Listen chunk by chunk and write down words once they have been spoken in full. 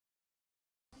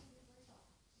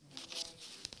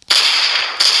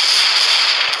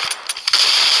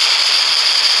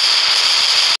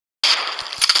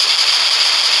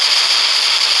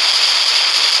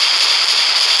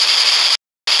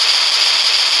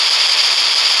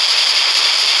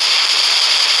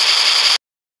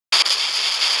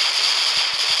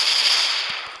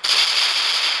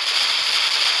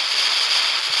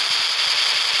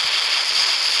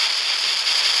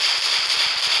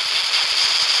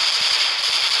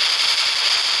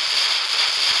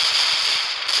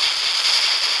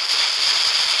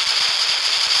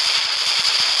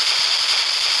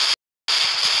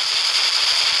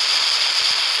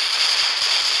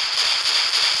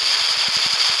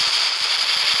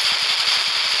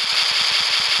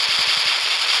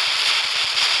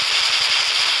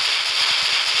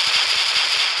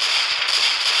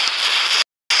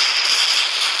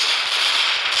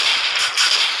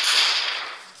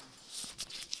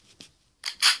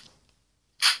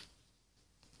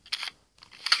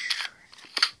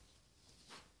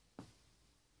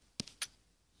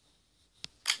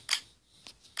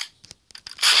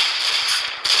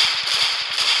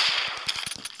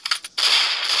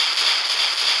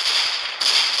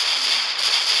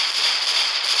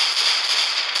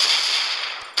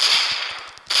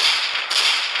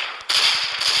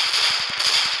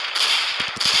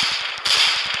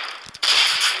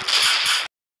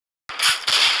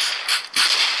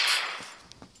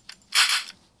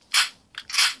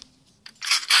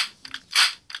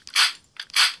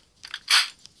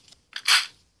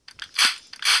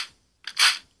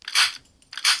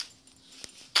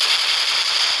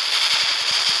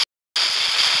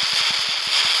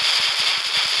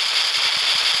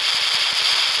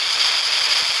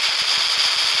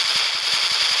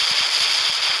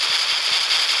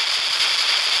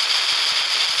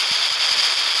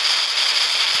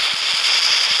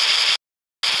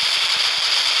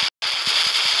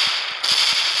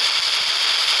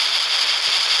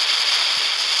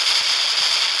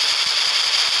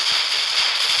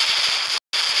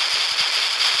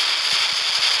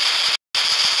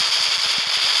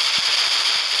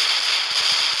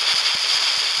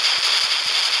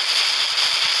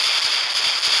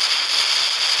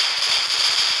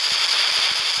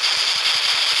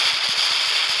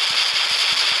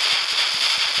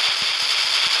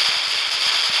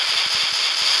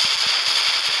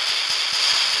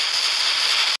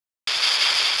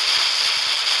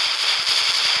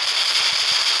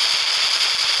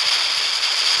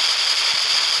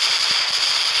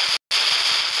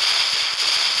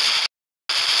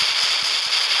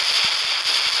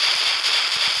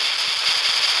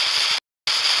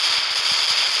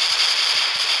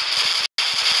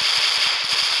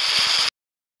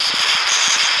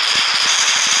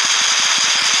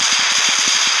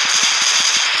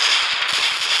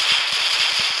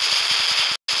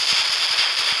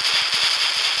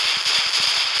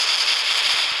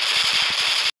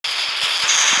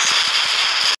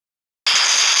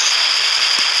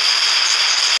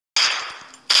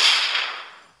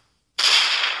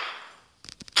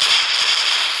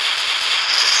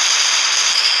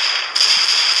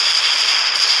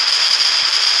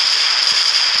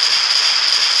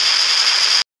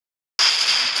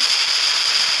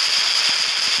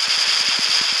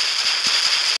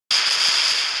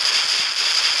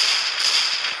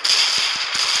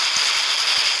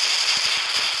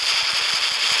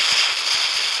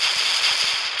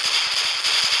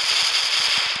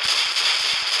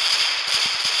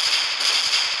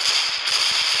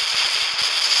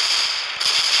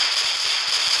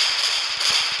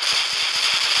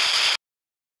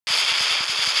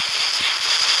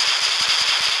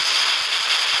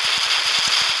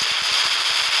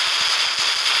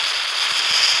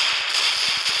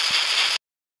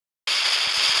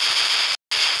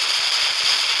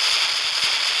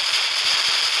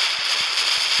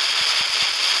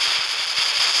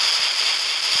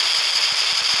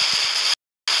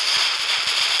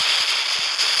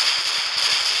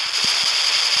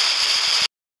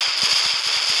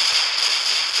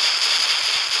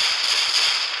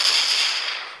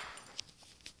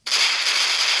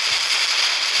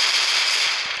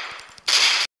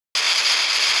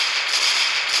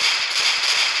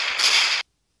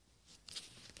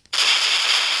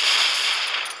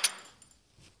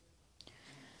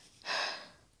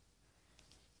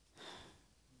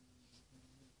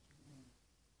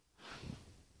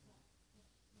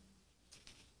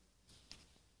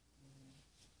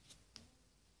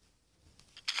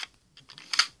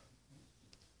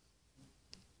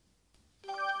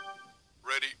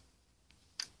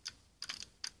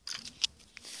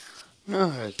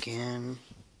Not again.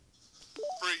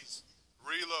 Freeze.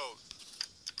 Reload.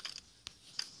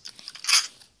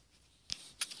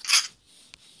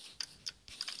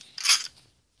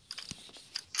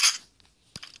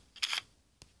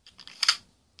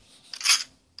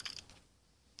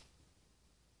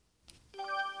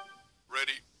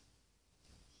 Ready.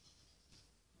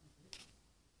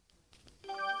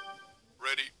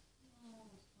 Ready.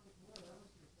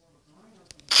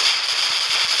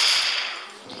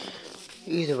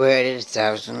 Either way, I did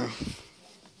 1,000.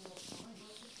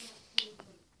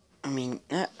 I mean,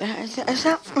 is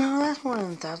that, no, that's more than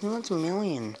 1,000. That's a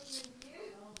million.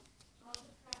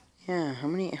 Yeah, how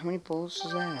many bullets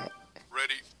is that?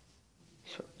 Ready.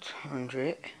 So,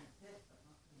 100.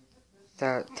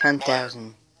 Fire.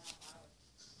 10,000.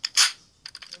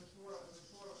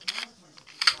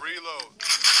 Reload.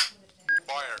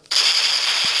 Fire.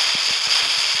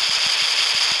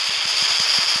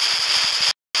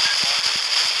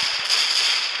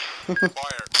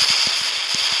 Fire.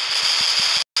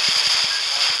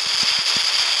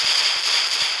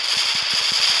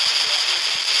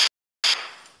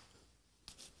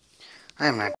 I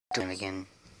am not doing it again.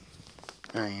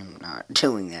 I am not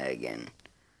doing that again.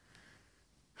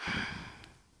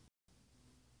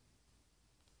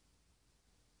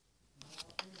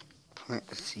 Plant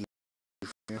the seed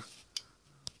here.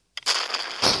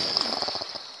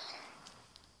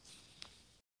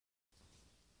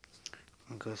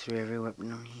 I'll go through every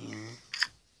weapon on here.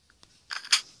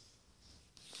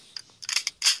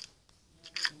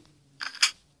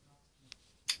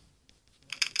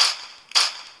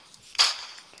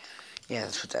 Yeah,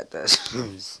 that's what that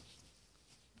does.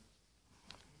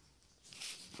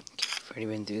 I've already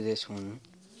been through this one.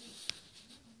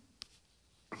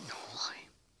 Holy.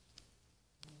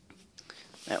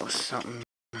 That was something.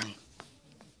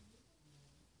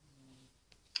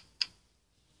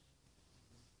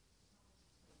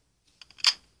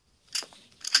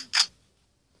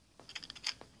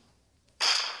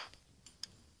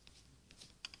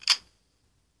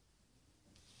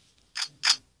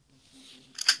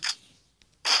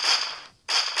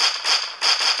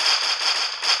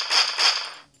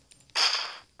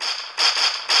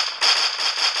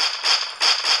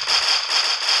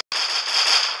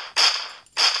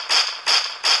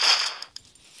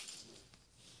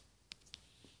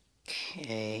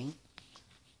 Okay.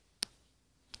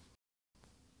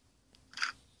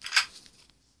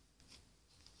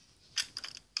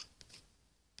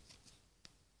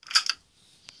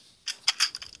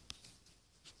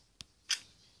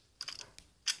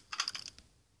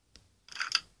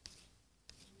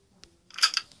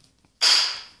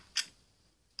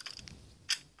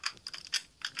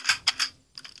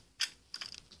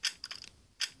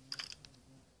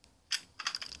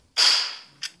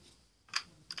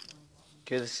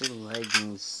 Okay, this is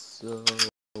lagging so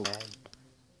bad.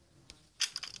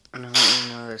 And I want you to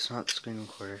know that's not the screen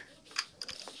recorder.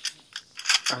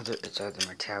 It's either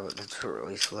my tablet that's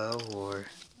really slow or...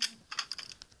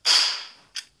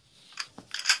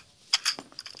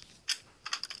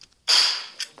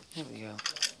 There we go.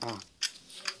 Oh.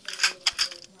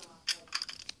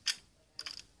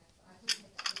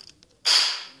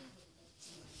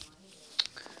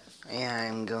 Yeah,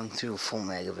 I'm going through a full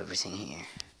mag of everything here.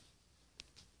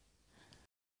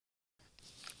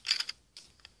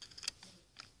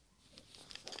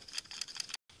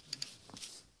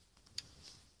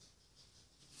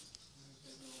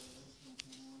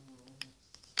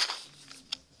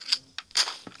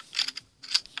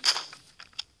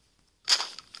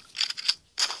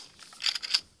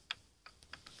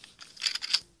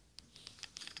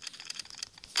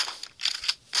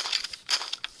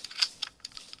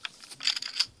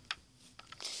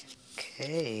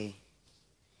 Okay.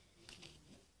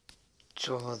 It's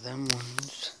all of them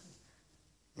ones.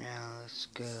 Now let's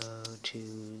go to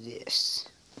this.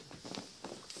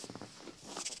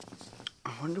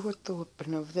 I wonder what the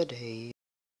weapon of the day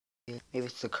is. Maybe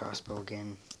it's the crossbow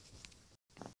again.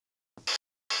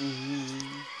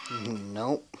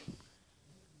 Nope.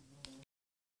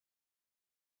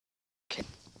 Okay.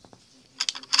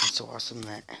 That's so awesome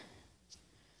that.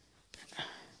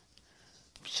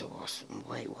 So awesome.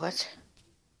 Wait, what?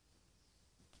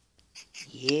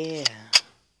 Yeah.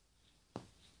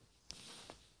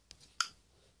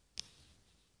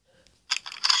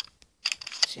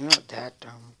 See, not that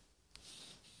dumb.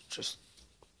 Just.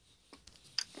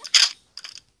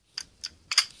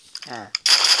 Ah.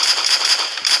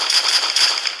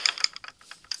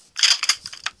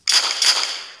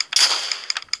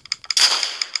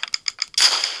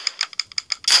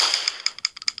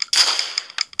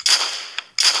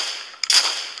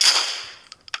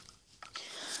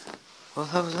 Well,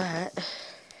 that was that.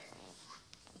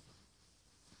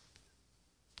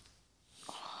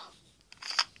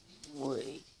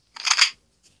 Wait.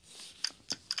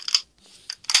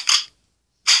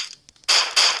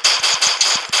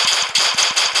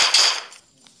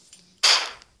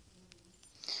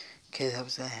 Okay, that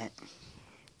was that.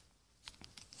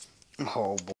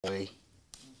 Oh boy.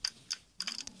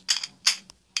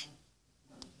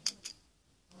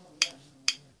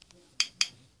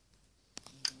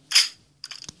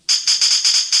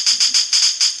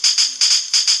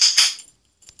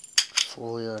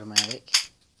 Fully automatic.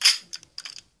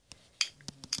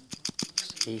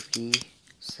 Safety.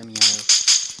 Semi-auto.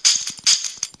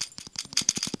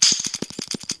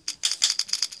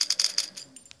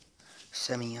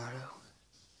 Semi-auto.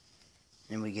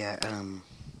 Then we got,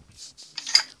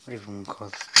 whatever we want to call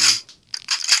this thing.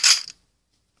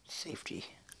 Safety.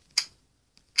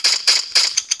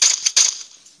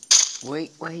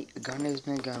 Wait, a gun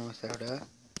isn't a gun without a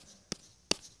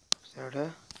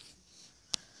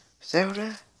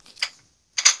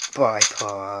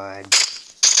bipod.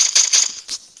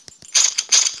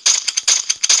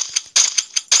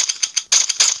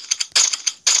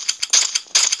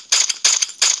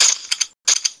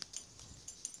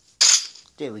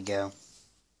 There we go.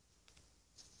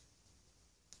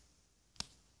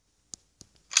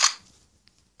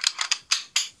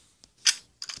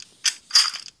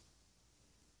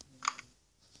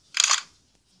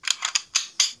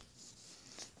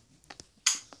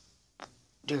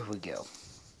 There we go.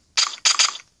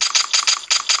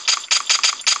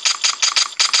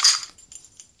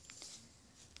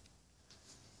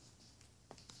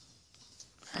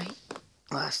 Alright,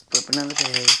 last weapon of the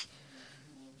day.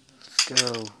 Let's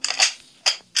go.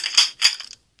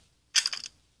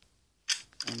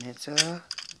 And it's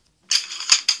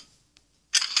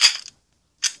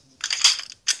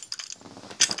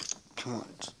come on,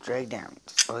 just drag down.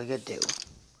 That's all you gotta do.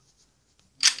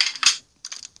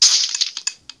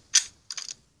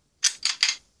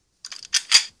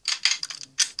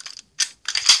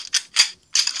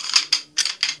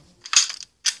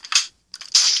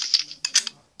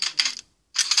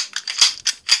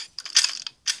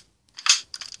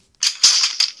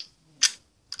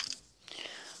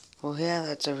 Well, yeah,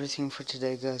 that's everything for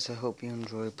today, guys. I hope you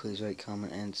enjoyed. Please rate,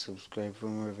 comment, and subscribe for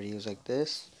more videos like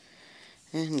this.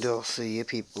 And I'll see you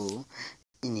people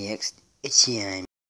in the next time.